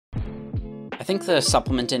I think the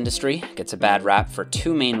supplement industry gets a bad rap for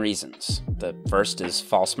two main reasons. The first is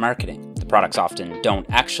false marketing. The products often don't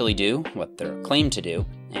actually do what they're claimed to do.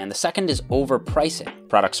 And the second is overpricing.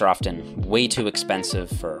 Products are often way too expensive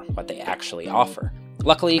for what they actually offer.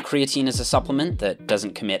 Luckily, creatine is a supplement that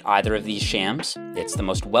doesn't commit either of these shams. It's the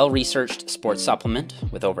most well-researched sports supplement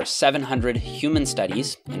with over 700 human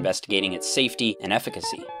studies investigating its safety and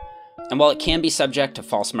efficacy. And while it can be subject to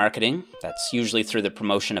false marketing, that's usually through the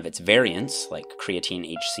promotion of its variants, like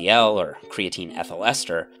creatine HCl or creatine ethyl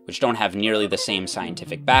ester, which don't have nearly the same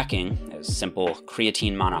scientific backing as simple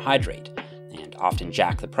creatine monohydrate, and often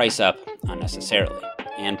jack the price up unnecessarily.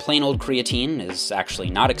 And plain old creatine is actually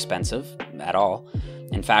not expensive at all.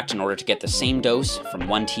 In fact, in order to get the same dose from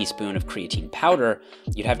 1 teaspoon of creatine powder,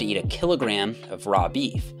 you'd have to eat a kilogram of raw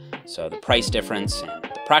beef. So the price difference and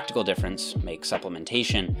the practical difference make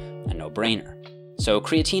supplementation a no-brainer. So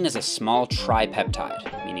creatine is a small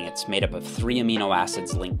tripeptide, meaning it's made up of 3 amino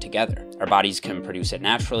acids linked together. Our bodies can produce it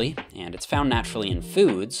naturally, and it's found naturally in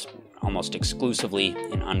foods, almost exclusively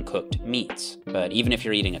in uncooked meats. But even if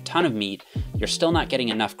you're eating a ton of meat, you're still not getting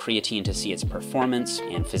enough creatine to see its performance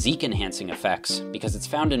and physique-enhancing effects because it's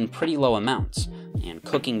found in pretty low amounts, and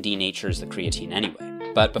cooking denatures the creatine anyway.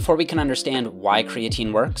 But before we can understand why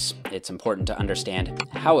creatine works, it's important to understand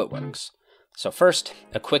how it works. So first,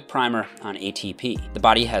 a quick primer on ATP. The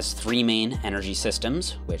body has 3 main energy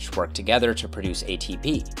systems, which work together to produce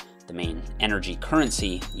ATP, the main energy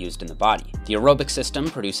currency used in the body. The aerobic system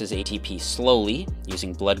produces ATP slowly,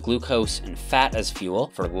 using blood glucose and fat as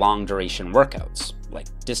fuel for long-duration workouts, like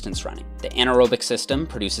distance running. The anaerobic system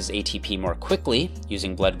produces ATP more quickly,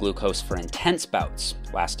 using blood glucose for intense bouts,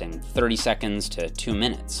 lasting 30 seconds to 2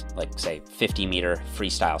 minutes, like, say, 50-meter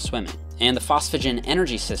freestyle swimming. And the phosphagen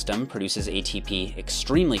energy system produces ATP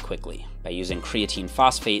extremely quickly by using creatine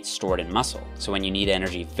phosphate stored in muscle. So when you need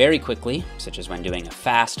energy very quickly, such as when doing a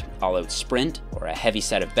fast, all-out sprint or a heavy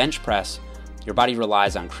set of bench press, your body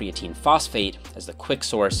relies on creatine phosphate as the quick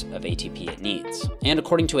source of ATP it needs. And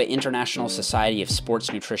according to an International Society of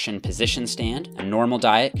Sports Nutrition position stand, a normal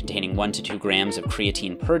diet containing 1 to 2 grams of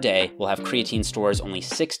creatine per day will have creatine stores only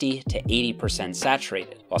 60 to 80%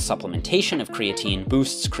 saturated, while supplementation of creatine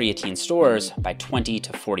boosts creatine stores by 20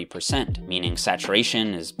 to 40%, meaning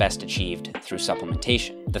saturation is best achieved through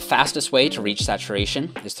supplementation. The fastest way to reach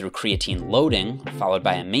saturation is through creatine loading, followed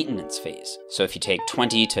by a maintenance phase. So if you take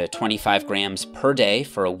 20 to 25 grams per day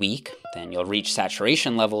for a week, then you'll reach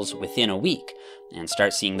saturation levels within a week and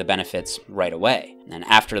start seeing the benefits right away. And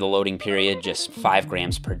after the loading period, just 5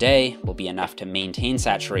 grams per day will be enough to maintain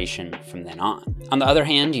saturation from then on. On the other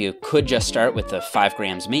hand, you could just start with the 5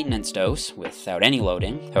 grams maintenance dose without any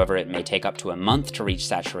loading. However, it may take up to a month to reach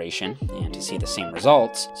saturation and to see the same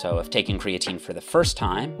results. So if taking creatine for the first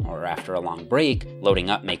time or after a long break, loading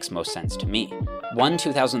up makes most sense to me. One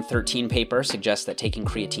 2013 paper suggests that taking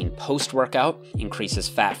creatine post-workout increases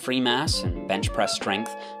fat-free mass and bench press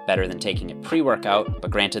strength better than taking it pre-workout,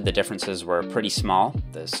 but granted the differences were pretty small,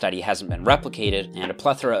 the study hasn't been replicated, and a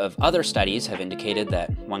plethora of other studies have indicated that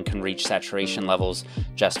one can reach saturation levels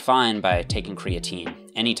just fine by taking creatine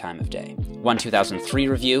any time of day. One 2003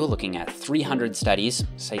 review looking at 300 studies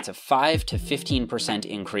cites a 5 to 15%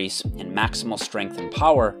 increase in maximal strength and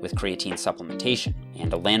power with creatine supplementation.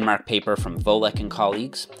 And a landmark paper from Volek and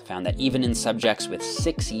colleagues found that even in subjects with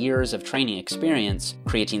 6 years of training experience,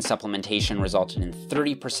 creatine supplementation resulted in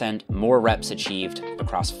 30% more reps achieved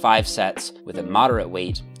across 5 sets with a moderate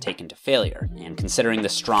weight taken to failure. And considering the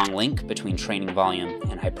strong link between training volume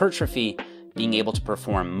and hypertrophy, being able to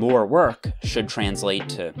perform more work should translate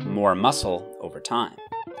to more muscle over time.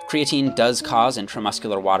 Creatine does cause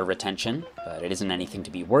intramuscular water retention, but it isn't anything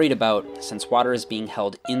to be worried about since water is being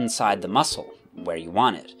held inside the muscle, where you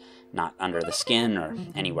want it, not under the skin or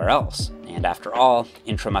anywhere else. And after all,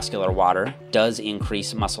 intramuscular water does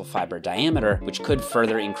increase muscle fiber diameter, which could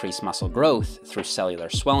further increase muscle growth through cellular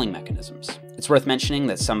swelling mechanisms. It's worth mentioning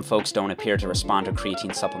that some folks don't appear to respond to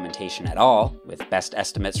creatine supplementation at all, with best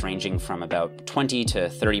estimates ranging from about 20 to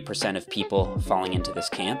 30% of people falling into this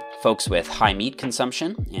camp. Folks with high meat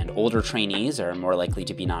consumption and older trainees are more likely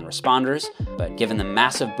to be non-responders, but given the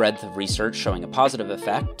massive breadth of research showing a positive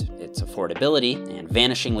effect, its affordability, and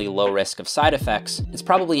vanishingly low risk of side effects, it's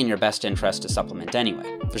probably in your best interest to supplement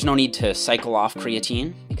anyway. There's no need to cycle off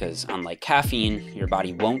creatine, because unlike caffeine, your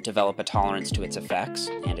body won't develop a tolerance to its effects,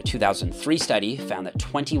 and a 2003 study found that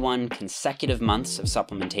 21 consecutive months of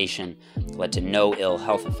supplementation led to no ill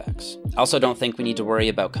health effects. I also don't think we need to worry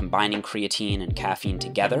about combining creatine and caffeine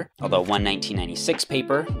together, although one 1996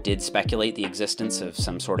 paper did speculate the existence of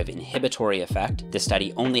some sort of inhibitory effect. This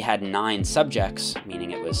study only had 9 subjects,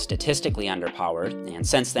 meaning it was statistically statistically underpowered, and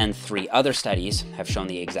since then 3 other studies have shown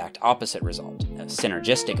the exact opposite result, a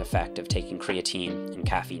synergistic effect of taking creatine and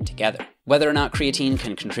caffeine together. Whether or not creatine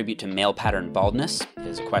can contribute to male pattern baldness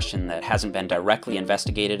is a question that hasn't been directly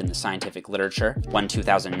investigated in the scientific literature. One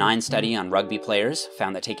 2009 study on rugby players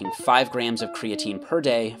found that taking 5 grams of creatine per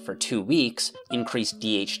day for 2 weeks increased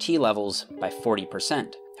DHT levels by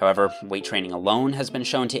 40%. However, weight training alone has been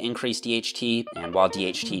shown to increase DHT, and while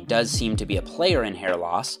DHT does seem to be a player in hair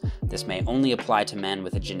loss, this may only apply to men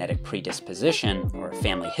with a genetic predisposition or a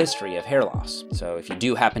family history of hair loss. So if you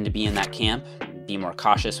do happen to be in that camp, be more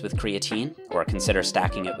cautious with creatine, or consider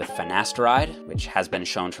stacking it with finasteride, which has been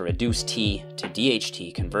shown to reduce T to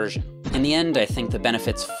DHT conversion. In the end, I think the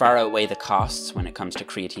benefits far outweigh the costs when it comes to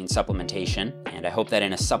creatine supplementation, and I hope that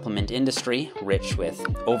in a supplement industry rich with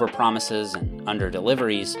overpromises and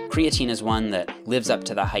under-deliveries, creatine is one that lives up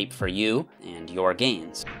to the hype for you and your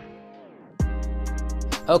gains.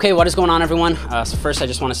 Okay, what is going on, everyone? So first, I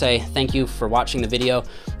just want to say thank you for watching the video.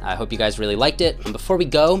 I hope you guys really liked it. And before we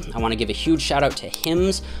go, I want to give a huge shout out to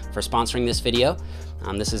Hims for sponsoring this video.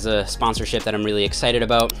 This is a sponsorship that I'm really excited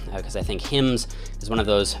about because I think Hims is one of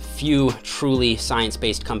those few truly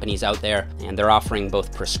science-based companies out there, and they're offering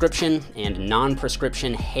both prescription and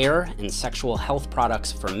non-prescription hair and sexual health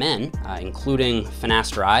products for men, including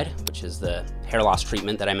finasteride, which is the hair loss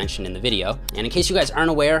treatment that I mentioned in the video. And in case you guys aren't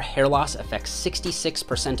aware, hair loss affects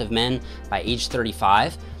 66% of men by age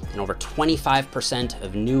 35, and over 25%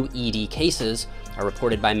 of new ED cases are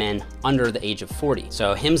reported by men under the age of 40.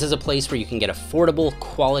 So Hims is a place where you can get affordable,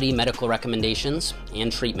 quality medical recommendations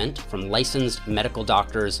and treatment from licensed medical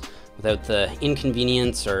doctors without the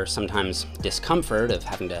inconvenience or sometimes discomfort of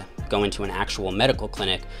having to go into an actual medical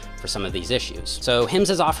clinic for some of these issues. So Hims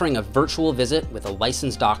is offering a virtual visit with a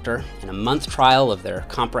licensed doctor and a month trial of their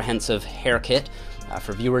comprehensive hair kit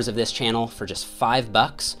for viewers of this channel for just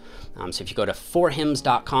 $5. So if you go to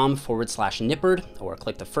forhims.com/Nippard or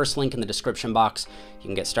click the first link in the description box, you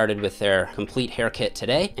can get started with their complete hair kit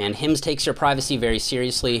today. And Hims takes your privacy very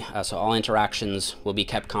seriously, so all interactions will be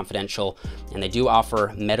kept confidential, and they do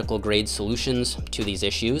offer medical grade solutions to these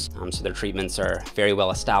issues. So their treatments are very well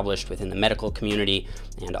established within the medical community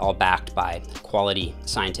and all backed by quality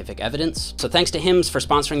scientific evidence. So thanks to Hims for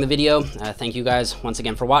sponsoring the video. Thank you guys once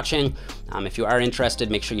again for watching. If you are interested,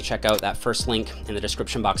 make sure you check out that first link in the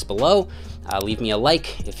description box below. Leave me a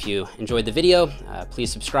like if you enjoyed the video.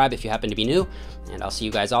 Please subscribe if you happen to be new, and I'll see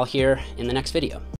you guys all here in the next video.